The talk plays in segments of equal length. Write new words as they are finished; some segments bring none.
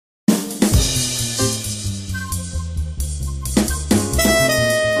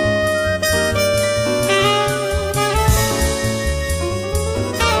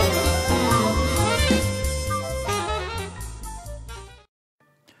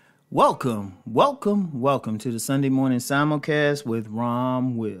Welcome to the Sunday morning simulcast with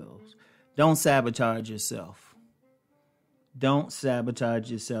Rom Wills. Don't sabotage yourself. Don't sabotage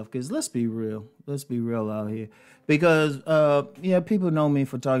yourself, because let's be real out here. Because, people know me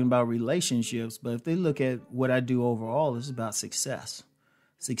for talking about relationships, but if they look at what I do overall, it's about success,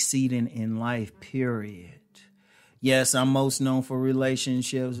 succeeding in life, period. Yes, I'm most known for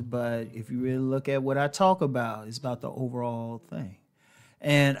relationships, but if you really look at what I talk about, it's about the overall thing.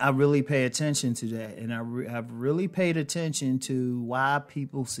 And I really pay attention to that. And I've really paid attention to why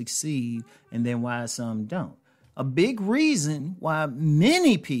people succeed and then why some don't. A big reason why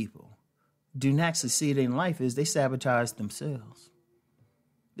many people do not succeed in life is they sabotage themselves.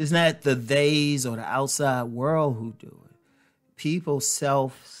 It's not the theys or the outside world who do it. People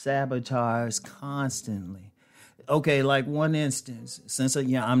self-sabotage constantly. Okay, like one instance, since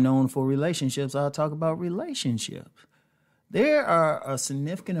I'm known for relationships, I'll talk about relationships. There are a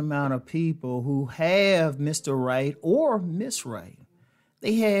significant amount of people who have Mr. Right or Miss Right.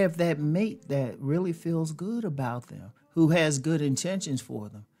 They have that mate that really feels good about them, who has good intentions for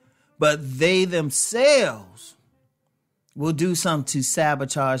them. But they themselves will do something to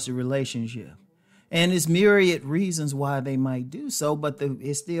sabotage the relationship. And there's myriad reasons why they might do so, but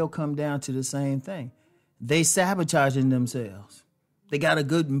it still come down to the same thing. They sabotaging themselves. They got a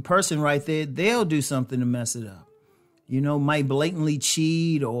good person right there. They'll do something to mess it up. Might blatantly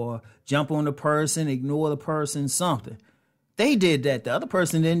cheat or jump on the person, ignore the person, something. They did that. The other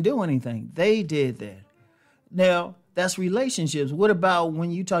person didn't do anything. They did that. Now, that's relationships. What about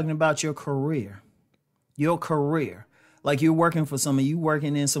when you're talking about your career? Your career. Like you're working for someone, you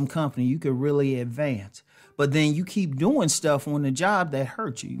working in some company, you could really advance. But then you keep doing stuff on the job that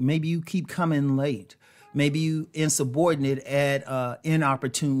hurts you. Maybe you keep coming late. Maybe you insubordinate at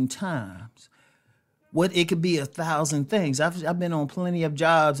inopportune times. It could be 1,000 things. I've been on plenty of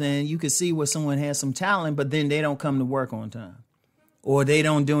jobs, and you could see where someone has some talent, but then they don't come to work on time, or they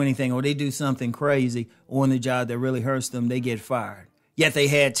don't do anything, or they do something crazy on the job that really hurts them. They get fired. Yet they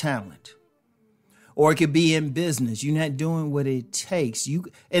had talent. Or it could be in business. You're not doing what it takes. And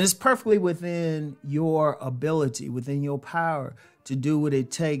it's perfectly within your ability, within your power to do what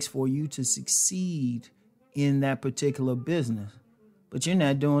it takes for you to succeed in that particular business. But you're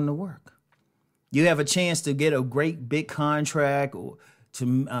not doing the work. You have a chance to get a great big contract or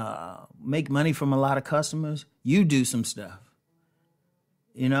to make money from a lot of customers. You do some stuff.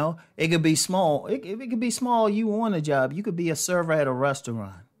 It could be small. It could be small. You on a job. You could be a server at a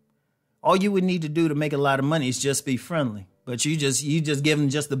restaurant. All you would need to do to make a lot of money is just be friendly. But you just give them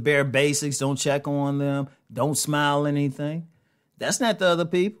just the bare basics. Don't check on them. Don't smile anything. That's not the other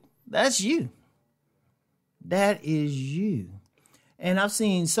people. That's you. That is you. And I've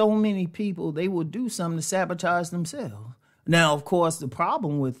seen so many people, they will do something to sabotage themselves. Now, of course, the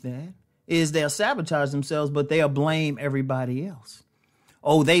problem with that is they'll sabotage themselves, but they'll blame everybody else.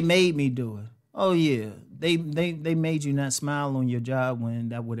 Oh, they made me do it. Oh, yeah. They made you not smile on your job when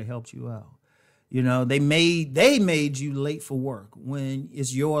that would have helped you out. They made you late for work when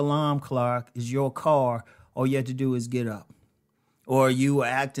it's your alarm clock, it's your car, all you have to do is get up. Or you were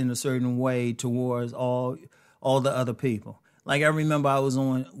acting a certain way towards all the other people. Like I remember I was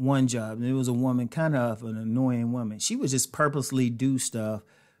on one job and it was a woman, kind of an annoying woman. She would just purposely do stuff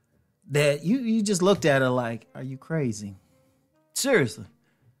that you just looked at her like, are you crazy? Seriously.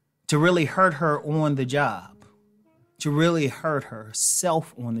 To really hurt her on the job. To really hurt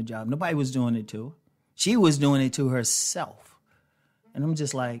herself on the job. Nobody was doing it to her. She was doing it to herself. And I'm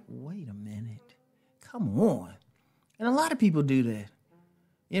just like, wait a minute. Come on. And a lot of people do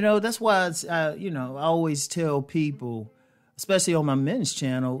that. That's why it's, I always tell people, especially on my men's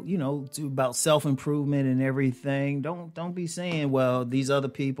channel, about self-improvement and everything. Don't be saying, well, these other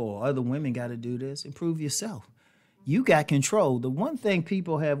people or other women got to do this. Improve yourself. You got control. The one thing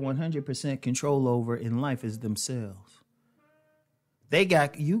people have 100% control over in life is themselves. You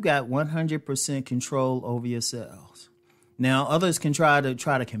got 100% control over yourselves. Now, others can try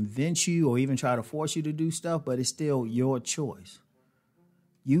to convince you or even try to force you to do stuff, but it's still your choice.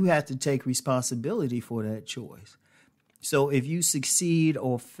 You have to take responsibility for that choice. So if you succeed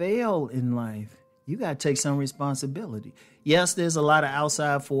or fail in life, you got to take some responsibility. Yes, there's a lot of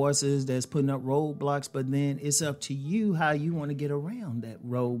outside forces that's putting up roadblocks, but then it's up to you how you want to get around that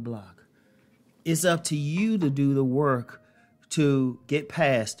roadblock. It's up to you to do the work to get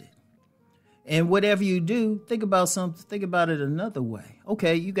past it. And whatever you do, think about it another way.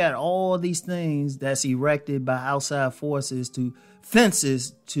 Okay, you got all these things that's erected by outside forces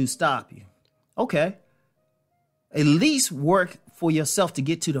fences to stop you. Okay. At least work for yourself to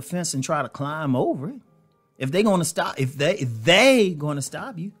get to the fence and try to climb over it. If they going to stop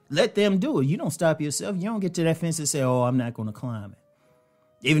you, let them do it. You don't stop yourself. You don't get to that fence and say, oh, I'm not going to climb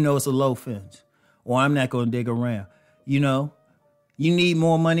it, even though it's a low fence, or I'm not going to dig around. You know, you need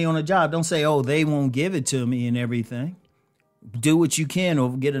more money on a job. Don't say, oh, they won't give it to me and everything. Do what you can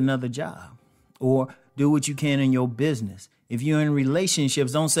or get another job, or do what you can in your business. If you're in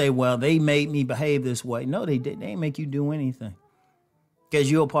relationships, don't say, well, they made me behave this way. No, they didn't. They didn't make you do anything,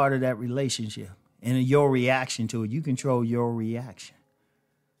 because you're a part of that relationship. And your reaction to it, you control your reaction.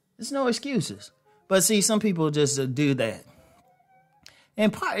 There's no excuses. But see, some people just do that.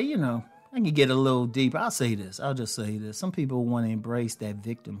 And part, you know, I can get a little deeper. I'll just say this. Some people want to embrace that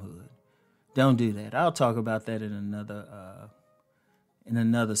victimhood. Don't do that. I'll talk about that in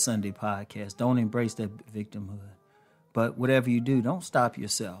another Sunday podcast. Don't embrace that victimhood. But whatever you do, don't stop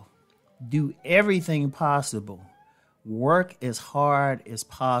yourself. Do everything possible. Work as hard as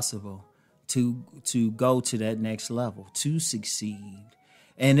possible to go to that next level, to succeed.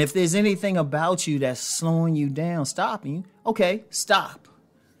 And if there's anything about you that's slowing you down, stopping you, okay, stop.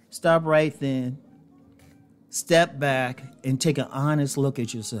 Stop right then. Step back and take an honest look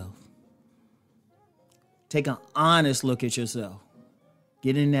at yourself. Take an honest look at yourself.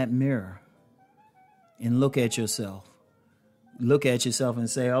 Get in that mirror and look at yourself. Look at yourself and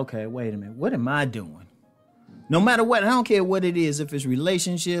say, okay, wait a minute, what am I doing? No matter what, I don't care what it is, if it's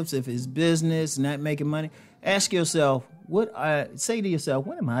relationships, if it's business, not making money, ask yourself, say to yourself,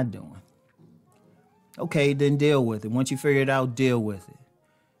 what am I doing? Okay, then deal with it. Once you figure it out, deal with it.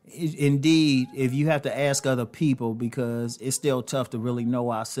 Indeed, if you have to ask other people, because it's still tough to really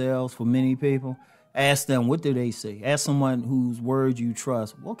know ourselves for many people, ask them, what do they say? Ask someone whose words you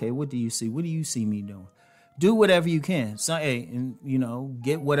trust. Okay, what do you see? What do you see me doing? Do whatever you can. So, hey, and, you know,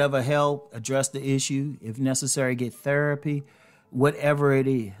 get whatever help, address the issue. If necessary, get therapy, whatever it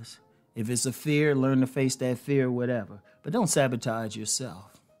is. If it's a fear, learn to face that fear, whatever. But don't sabotage yourself.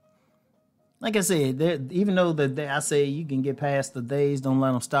 Like I said, even though I say you can get past the days, don't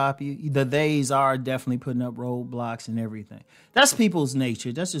let them stop you. The days are definitely putting up roadblocks and everything. That's people's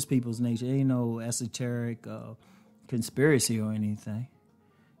nature. That's just people's nature. Ain't no esoteric conspiracy or anything.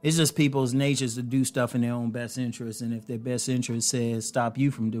 It's just people's natures to do stuff in their own best interest. And if their best interest says stop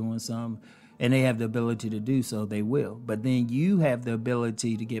you from doing something, and they have the ability to do so, they will. But then you have the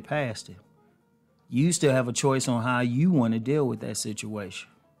ability to get past it. You still have a choice on how you want to deal with that situation.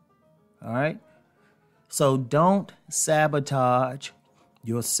 All right? So don't sabotage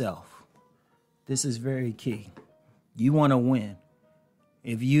yourself. This is very key. You want to win.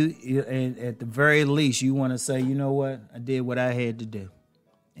 If you, at the very least, you want to say, you know what? I did what I had to do,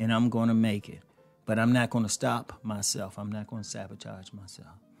 and I'm going to make it. But I'm not going to stop myself. I'm not going to sabotage myself.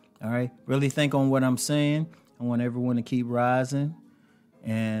 All right? Really think on what I'm saying. I want everyone to keep rising,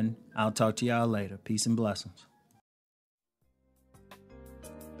 and I'll talk to y'all later. Peace and blessings.